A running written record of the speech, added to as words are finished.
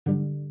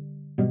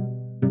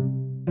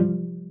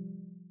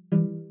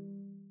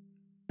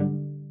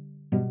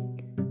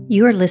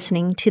You are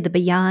listening to the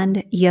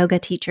Beyond Yoga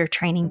Teacher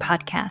Training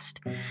Podcast.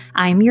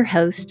 I am your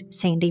host,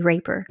 Sandy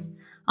Raper.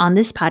 On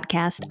this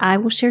podcast, I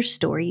will share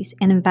stories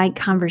and invite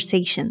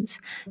conversations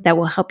that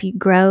will help you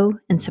grow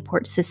and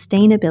support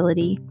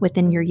sustainability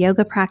within your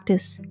yoga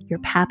practice, your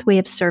pathway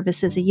of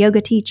service as a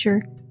yoga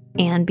teacher,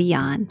 and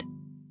beyond.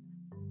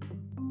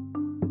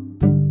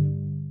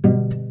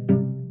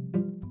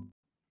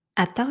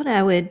 I thought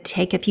I would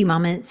take a few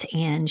moments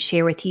and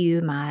share with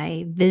you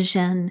my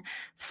vision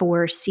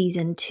for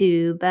season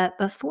 2. But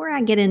before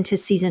I get into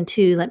season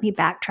 2, let me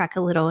backtrack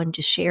a little and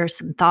just share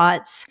some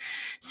thoughts,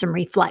 some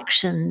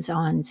reflections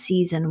on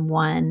season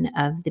 1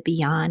 of the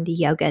Beyond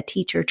Yoga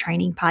Teacher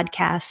Training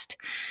Podcast.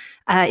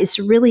 It's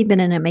really been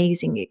an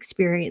amazing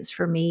experience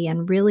for me,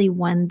 and really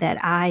one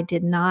that I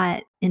did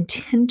not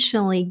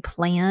intentionally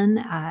plan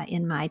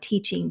in my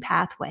teaching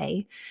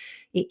pathway.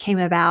 It came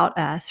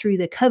about through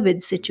the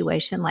COVID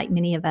situation, like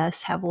many of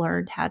us have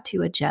learned how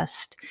to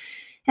adjust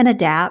and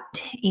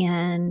adapt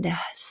and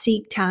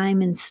seek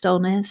time in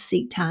stillness,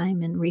 seek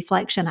time in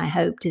reflection, I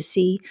hope, to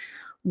see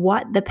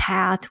what the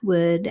path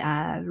would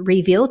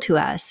reveal to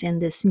us in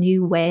this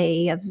new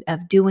way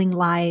of doing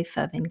life,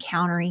 of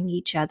encountering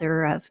each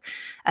other, of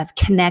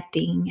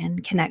connecting.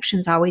 And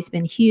connection's always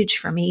been huge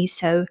for me.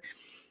 So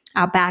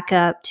I'll back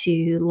up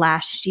to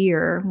last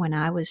year when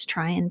I was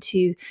trying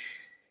to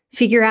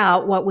figure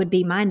out what would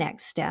be my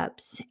next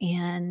steps.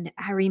 And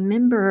I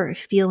remember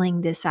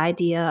feeling this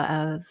idea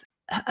of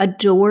a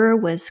door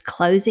was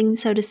closing,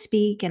 so to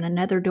speak, and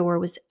another door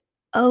was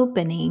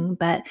opening,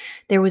 but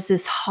there was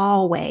this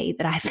hallway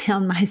that I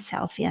found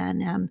myself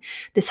in.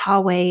 This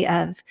hallway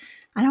of,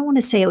 I don't want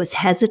to say it was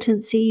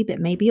hesitancy, but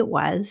maybe it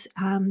was.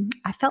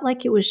 I felt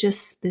like it was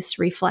just this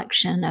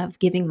reflection of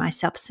giving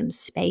myself some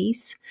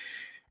space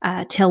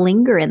to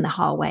linger in the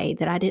hallway,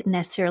 that I didn't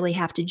necessarily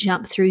have to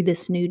jump through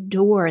this new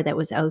door that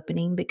was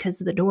opening, because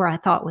the door I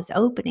thought was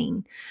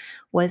opening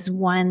was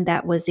one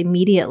that was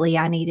immediately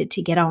I needed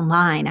to get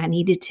online. I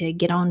needed to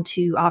get on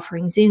to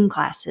offering Zoom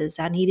classes.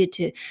 I needed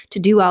to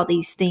do all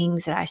these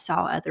things that I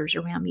saw others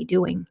around me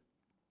doing.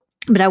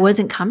 But I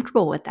wasn't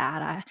comfortable with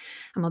that. I'm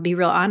going to be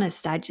real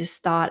honest. I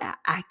just thought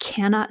I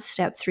cannot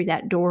step through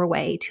that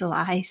doorway till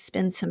I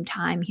spend some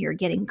time here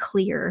getting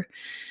clear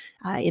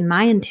in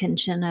my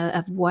intention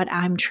of what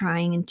I'm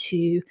trying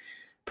to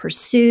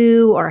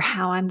pursue, or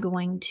how I'm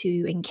going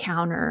to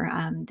encounter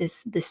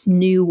this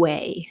new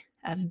way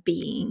of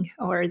being,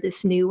 or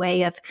this new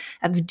way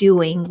of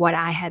doing what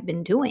I had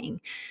been doing.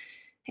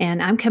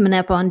 And I'm coming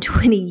up on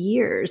 20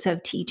 years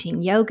of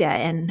teaching yoga,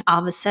 and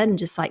all of a sudden,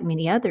 just like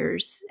many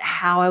others,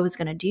 how I was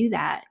going to do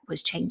that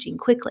was changing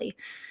quickly.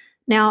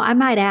 Now, I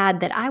might add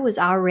that I was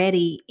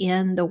already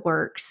in the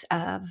works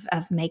of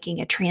making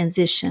a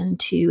transition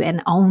to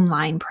an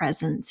online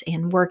presence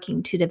and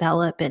working to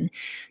develop and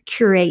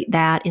curate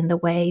that in the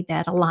way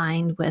that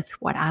aligned with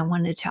what I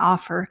wanted to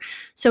offer.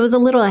 So it was a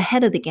little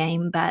ahead of the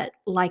game, but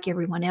like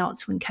everyone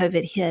else, when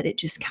COVID hit, it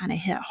just kind of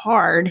hit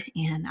hard,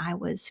 and I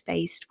was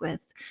faced with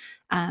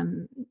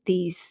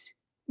these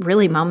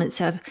really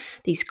moments of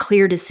these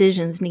clear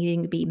decisions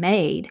needing to be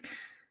made.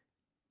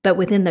 But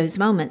within those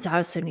moments, I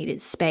also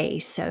needed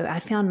space. So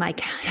I found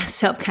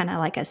myself kind of,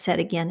 like I said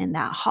again, in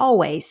that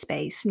hallway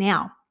space.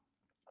 Now,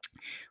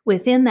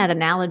 within that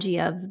analogy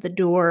of the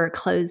door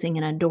closing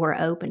and a door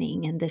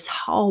opening and this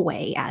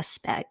hallway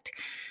aspect,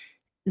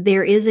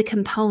 there is a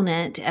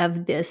component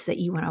of this that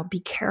you want to be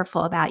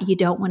careful about. You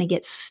don't want to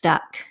get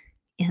stuck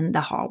in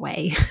the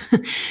hallway.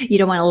 You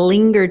don't want to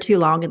linger too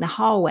long in the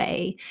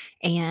hallway,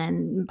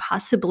 and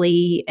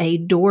possibly a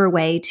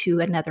doorway to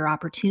another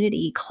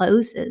opportunity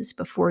closes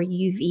before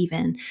you've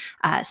even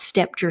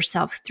stepped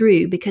yourself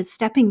through, because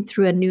stepping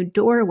through a new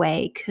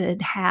doorway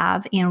could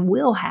have and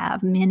will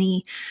have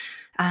many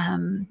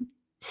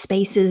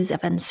spaces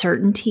of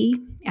uncertainty,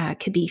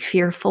 could be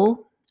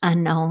fearful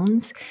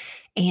unknowns.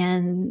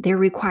 And there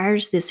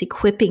requires this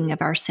equipping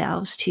of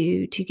ourselves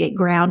to get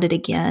grounded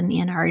again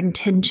in our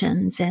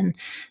intentions and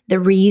the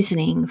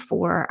reasoning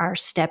for our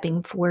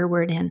stepping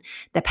forward and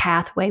the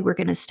pathway we're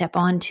going to step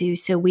onto.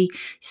 So we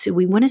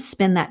want to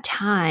spend that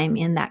time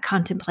in that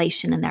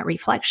contemplation and that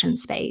reflection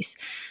space.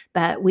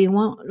 But we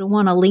won't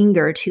want to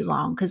linger too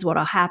long, because what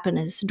will happen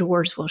is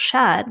doors will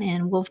shut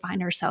and we'll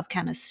find ourselves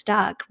kind of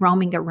stuck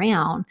roaming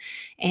around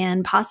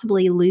and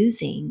possibly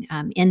losing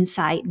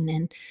insight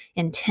and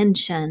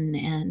intention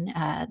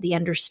and the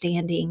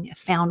understanding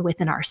found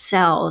within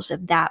ourselves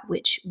of that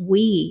which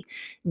we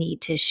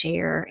need to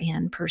share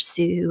and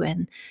pursue.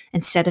 And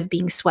instead of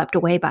being swept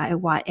away by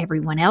what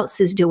everyone else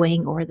is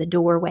doing, or the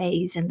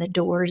doorways and the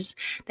doors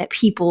that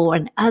people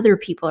and other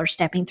people are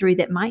stepping through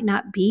that might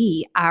not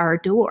be our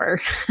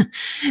door.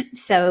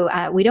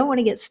 So we don't want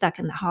to get stuck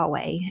in the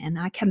hallway. And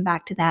I come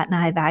back to that and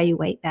I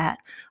evaluate that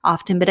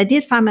often. But I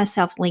did find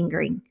myself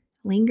lingering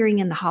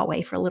in the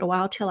hallway for a little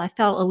while till I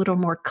felt a little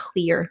more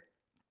clear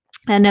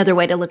Another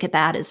way to look at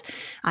that is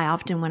I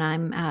often, when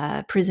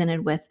I'm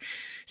presented with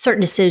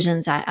certain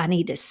decisions, I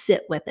need to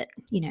sit with it,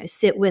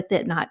 sit with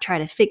it, not try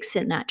to fix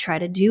it, not try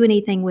to do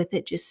anything with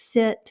it, just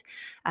sit,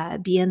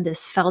 be in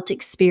this felt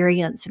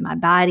experience in my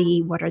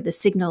body. What are the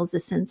signals, the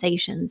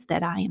sensations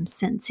that I am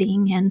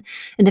sensing? And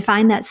to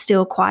find that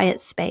still quiet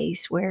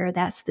space where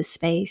that's the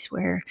space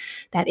where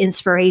that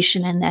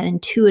inspiration and that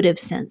intuitive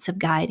sense of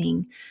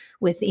guiding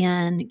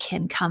within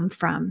can come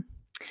from.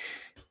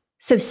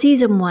 So,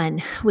 season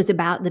one was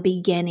about the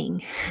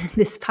beginning.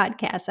 This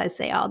podcast, I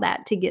say all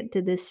that to get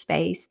to this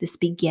space, this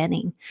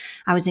beginning.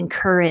 I was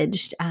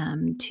encouraged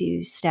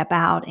to step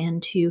out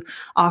and to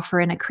offer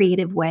in a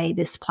creative way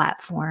this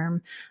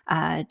platform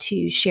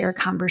to share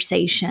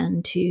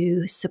conversation,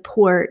 to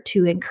support,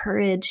 to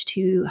encourage,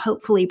 to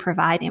hopefully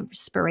provide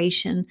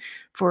inspiration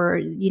for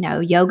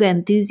yoga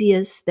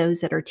enthusiasts,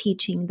 those that are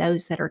teaching,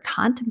 those that are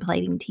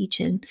contemplating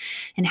teaching,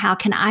 and how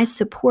can I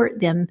support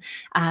them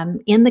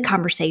in the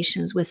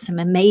conversations with some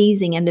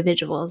amazing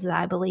individuals that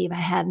I believe I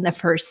had in the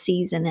first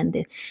season,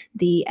 and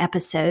the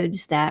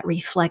episodes that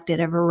reflected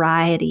a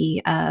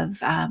variety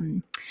of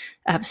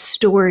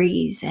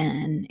stories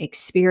and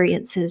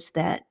experiences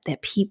that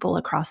people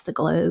across the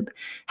globe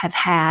have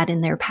had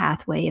in their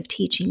pathway of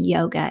teaching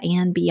yoga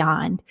and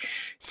beyond.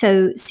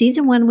 So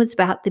season one was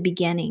about the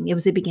beginning. It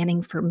was a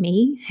beginning for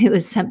me. It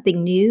was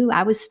something new.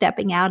 I was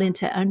stepping out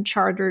into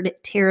uncharted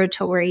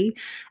territory.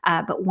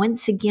 But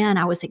once again,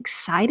 I was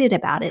excited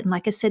about it. And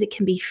like I said, it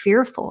can be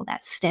fearful,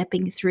 that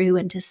stepping through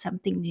into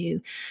something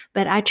new.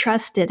 But I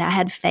trusted, I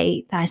had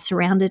faith. I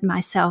surrounded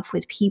myself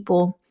with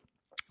people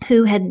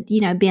who had,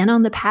 been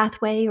on the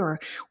pathway or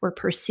were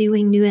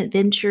pursuing new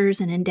adventures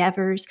and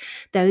endeavors,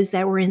 those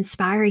that were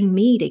inspiring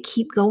me to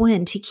keep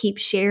going, to keep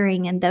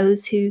sharing, and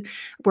those who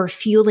were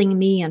fueling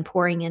me and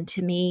pouring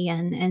into me.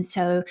 And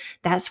so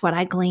that's what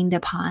I gleaned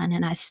upon.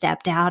 And I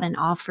stepped out and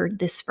offered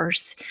this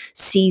first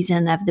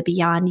season of the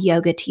Beyond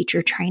Yoga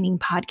Teacher Training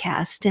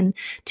podcast. And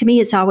to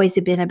me, it's always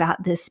been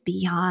about this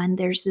beyond.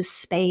 There's this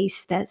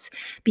space that's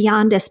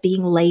beyond us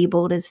being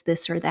labeled as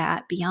this or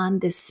that, beyond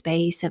this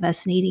space of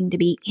us needing to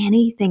be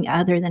anything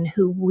other than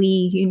who we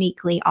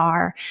uniquely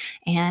are,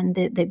 and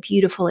the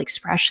beautiful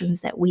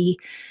expressions that we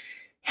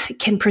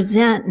can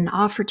present and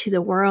offer to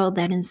the world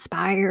that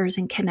inspires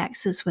and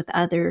connects us with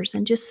others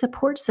and just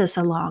supports us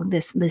along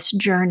this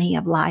journey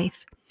of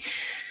life.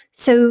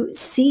 So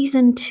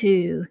season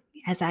two,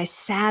 as I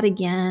sat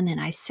again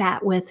and I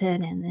sat with it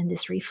and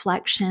this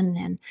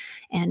reflection,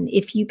 and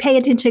if you pay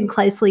attention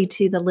closely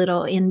to the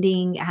little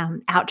ending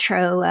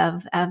outro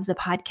of the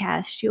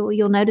podcast,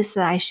 you'll notice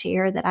that I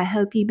share that I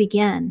hope you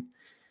begin.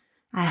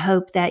 I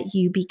hope that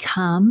you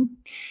become,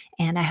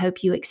 and I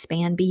hope you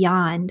expand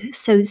beyond.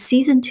 So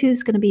season two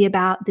is going to be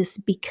about this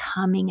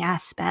becoming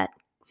aspect.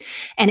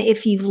 And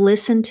if you've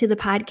listened to the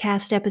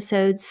podcast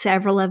episodes,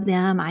 several of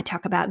them, I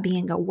talk about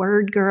being a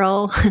word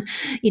girl.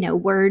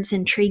 Words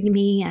intrigue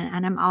me,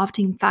 and I'm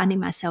often finding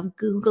myself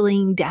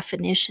Googling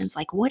definitions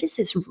like, what does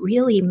this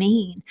really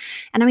mean?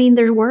 And I mean,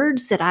 there's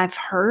words that I've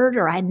heard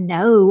or I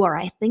know or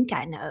I think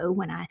I know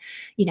when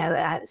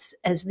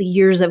as the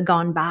years have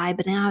gone by,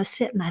 but now I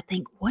sit and I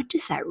think, what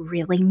does that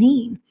really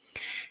mean?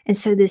 And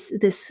so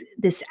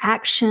this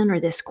action or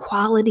this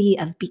quality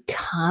of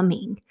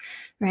becoming,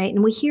 right?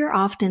 And we hear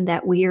often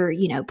that we're,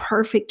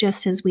 perfect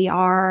just as we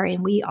are,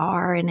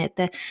 and at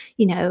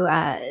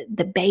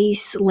the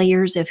base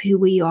layers of who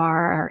we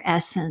are, our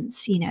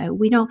essence,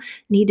 we don't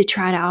need to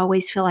try to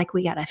always feel like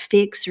we got to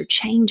fix or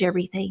change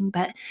everything,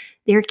 but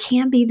there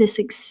can be this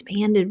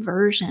expanded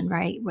version,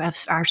 right,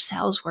 of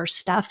ourselves where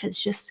stuff is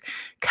just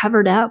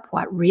covered up,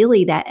 what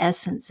really that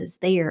essence is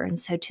there. And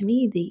so to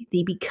me,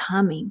 the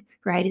becoming,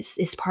 right,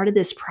 is part of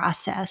this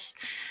process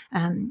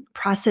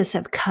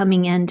of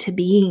coming into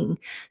being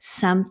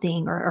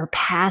something or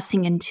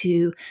passing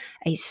into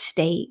a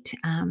state.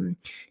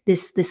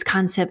 This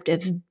concept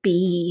of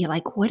be,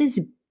 like, what does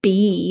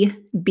be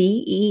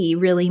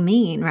really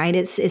mean, right?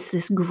 It's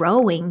this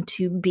growing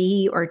to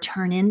be or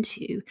turn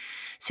into.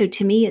 So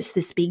to me, it's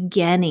this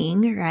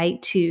beginning,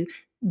 right, to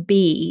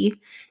be,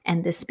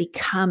 and this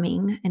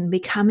becoming, and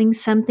becoming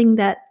something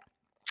that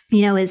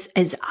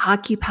is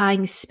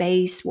occupying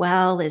space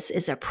well,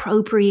 is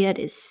appropriate,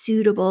 is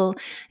suitable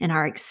in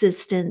our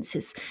existence,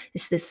 is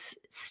this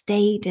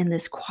state and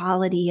this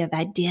quality of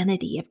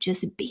identity of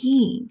just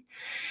being.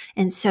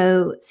 And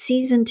so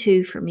season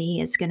two for me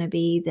is going to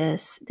be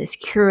this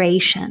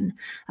curation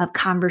of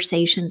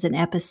conversations and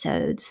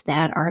episodes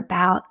that are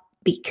about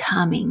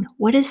becoming.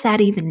 What does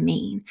that even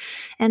mean?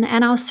 And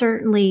I'll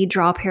certainly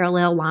draw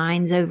parallel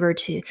lines over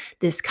to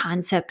this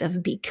concept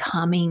of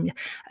becoming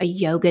a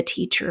yoga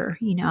teacher.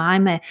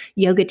 I'm a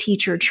yoga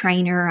teacher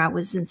trainer. I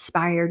was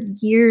inspired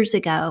years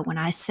ago when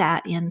I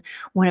sat in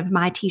one of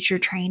my teacher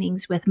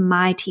trainings with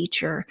my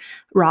teacher,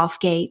 Rolf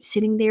Gates,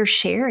 sitting there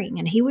sharing,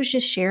 and he was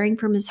just sharing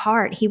from his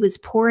heart. He was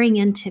pouring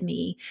into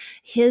me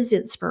his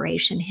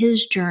inspiration,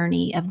 his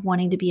journey of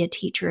wanting to be a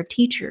teacher of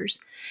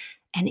teachers.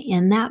 And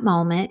in that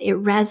moment, it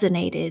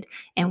resonated.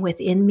 And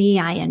within me,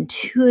 I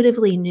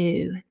intuitively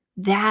knew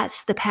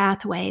That's the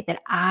pathway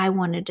that I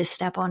wanted to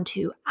step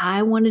onto.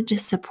 I wanted to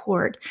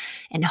support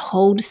and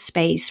hold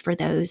space for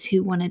those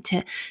who wanted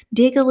to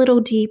dig a little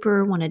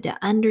deeper, wanted to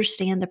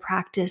understand the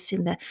practice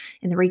in the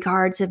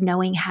regards of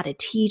knowing how to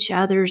teach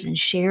others and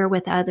share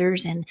with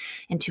others, and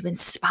to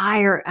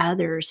inspire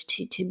others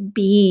to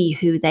be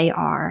who they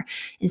are.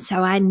 And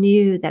so I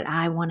knew that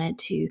I wanted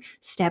to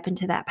step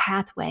into that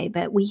pathway.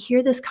 But we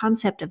hear this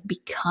concept of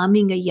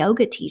becoming a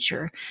yoga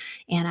teacher.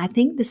 And I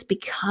think this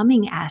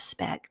becoming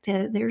aspect,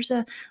 there's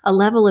a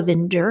level of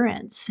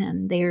endurance,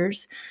 and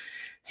there's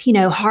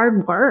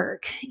hard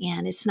work.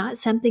 And it's not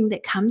something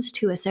that comes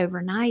to us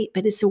overnight,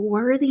 but it's a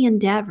worthy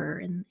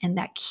endeavor. And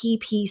that key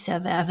piece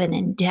of an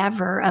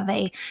endeavor, of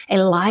a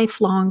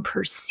lifelong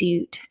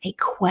pursuit, a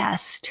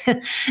quest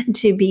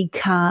to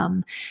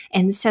become.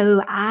 And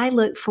so I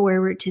look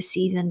forward to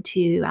season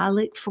 2. I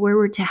look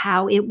forward to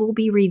how it will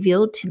be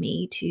revealed to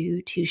me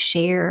to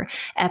share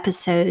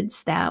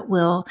episodes that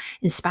will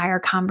inspire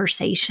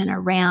conversation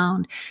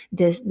around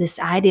this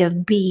idea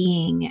of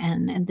being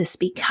and this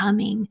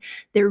becoming,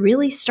 that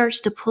really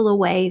starts to pull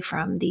away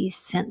from these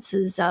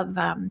senses of,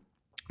 I'm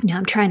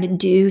trying to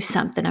do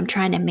something, I'm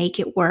trying to make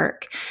it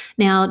work.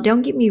 Now,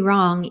 don't get me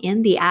wrong,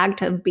 in the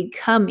act of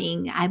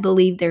becoming, I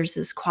believe there's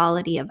this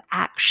quality of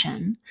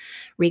action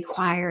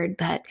required.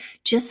 But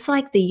just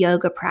like the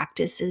yoga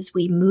practices,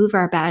 we move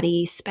our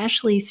body,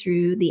 especially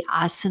through the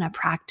asana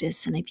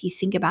practice. And if you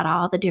think about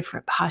all the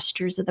different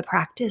postures of the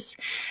practice,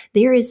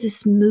 there is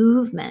this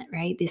movement,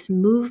 right? This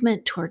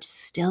movement towards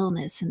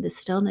stillness, and the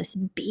stillness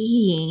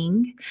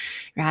being,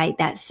 right?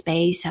 That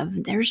space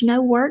of there's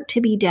no work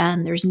to be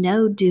done, there's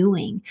no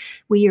doing.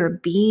 We are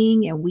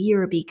being and we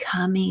are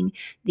becoming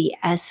the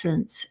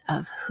essence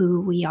of who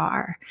we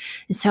are.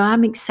 And so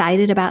I'm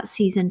excited about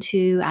season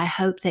 2. I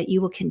hope that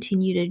you will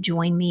continue to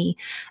join me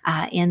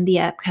in the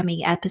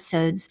upcoming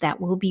episodes that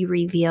will be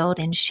revealed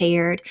and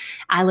shared.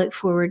 I look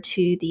forward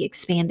to the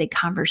expanded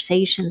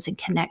conversations and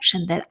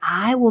connection that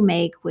I will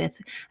make with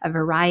a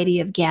variety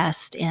of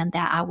guests, and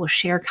that I will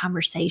share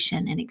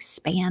conversation and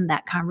expand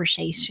that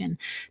conversation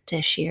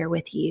to share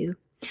with you.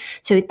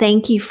 So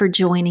thank you for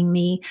joining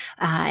me,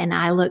 and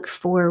I look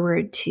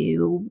forward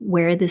to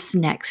where this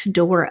next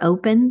door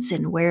opens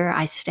and where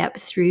I step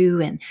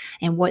through,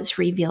 and what's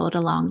revealed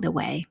along the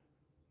way.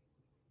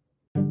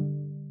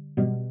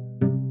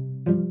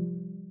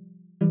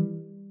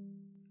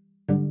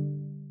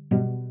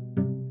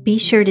 Be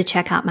sure to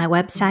check out my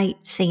website,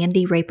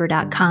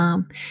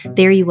 sandyraper.com.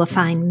 There you will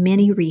find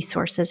many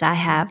resources I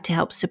have to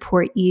help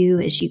support you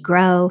as you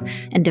grow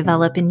and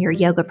develop in your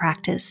yoga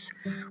practice.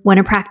 Want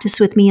to practice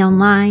with me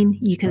online?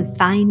 You can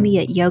find me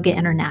at Yoga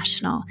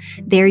International.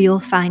 There you'll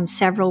find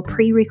several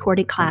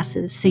pre-recorded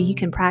classes so you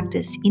can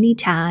practice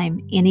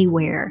anytime,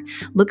 anywhere.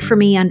 Look for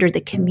me under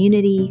the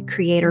Community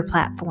Creator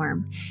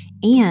platform.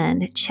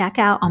 And check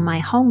out on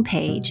my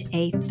homepage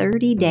a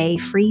 30-day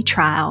free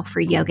trial for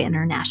Yoga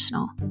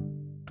International.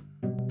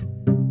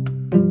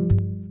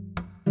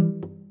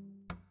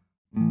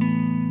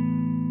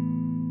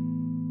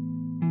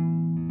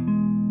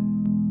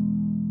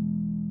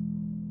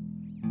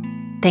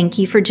 Thank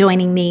you for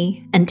joining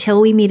me. Until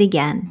we meet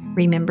again,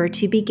 remember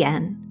to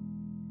begin,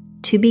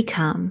 to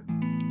become,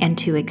 and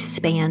to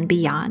expand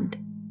beyond.